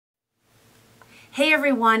Hey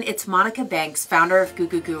everyone, it's Monica Banks, founder of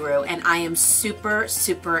Gugu Guru, and I am super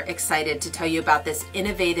excited to tell you about this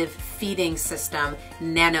innovative feeding system,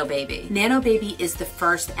 Nanobébé. Nanobébé is the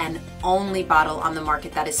first and only bottle on the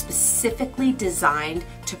market that is specifically designed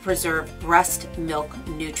to preserve breast milk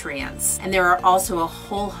nutrients. And there are also a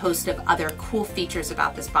whole host of other cool features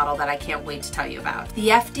about this bottle that I can't wait to tell you about. The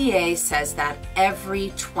FDA says that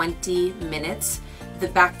every 20 minutes, the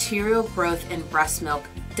bacterial growth in breast milk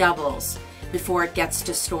doubles before it gets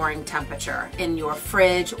to storing temperature in your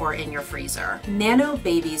fridge or in your freezer.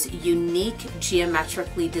 Nanobébé's unique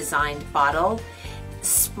geometrically designed bottle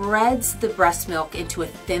spreads the breast milk into a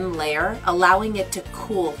thin layer, allowing it to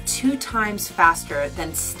cool 2 times faster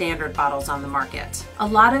than standard bottles on the market. A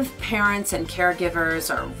lot of parents and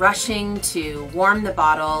caregivers are rushing to warm the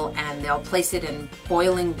bottle and they'll place it in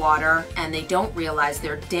boiling water and they don't realize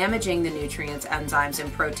they're damaging the nutrients, enzymes,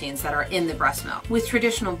 and proteins that are in the breast milk. With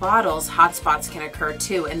traditional bottles, hot spots can occur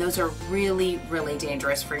too, and those are really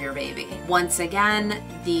dangerous for your baby. Once again,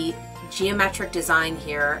 the geometric design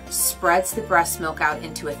here spreads the breast milk out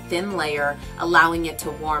into a thin layer, allowing it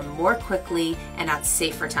to warm more quickly and at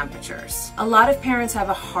safer temperatures. A lot of parents have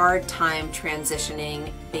a hard time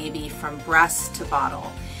transitioning baby from breast to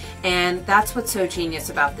bottle, and that's what's so genius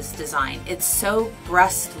about this design. It's so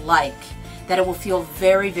breast-like that it will feel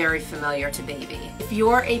very familiar to baby. If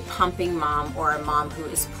you're a pumping mom or a mom who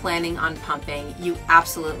is planning on pumping, you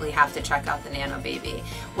absolutely have to check out the Nanobébé.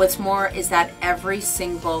 What's more is that every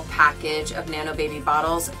single package of Nanobébé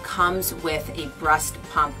bottles comes with a breast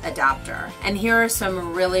pump adapter. And here are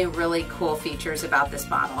some really cool features about this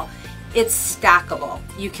bottle. It's stackable.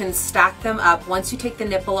 You can stack them up. Once you take the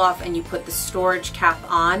nipple off and you put the storage cap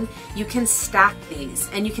on, you can stack these.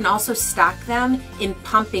 And you can also stack them in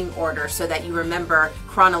pumping order so that you remember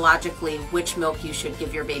chronologically which milk you should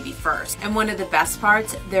give your baby first. And one of the best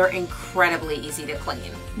parts, they're incredibly easy to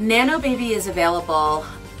clean. Nanobébé is available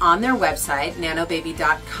on their website,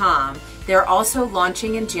 nanobebe.com. They're also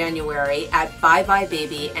launching in January at Bye Bye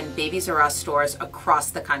Baby and Babies R Us stores across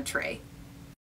the country.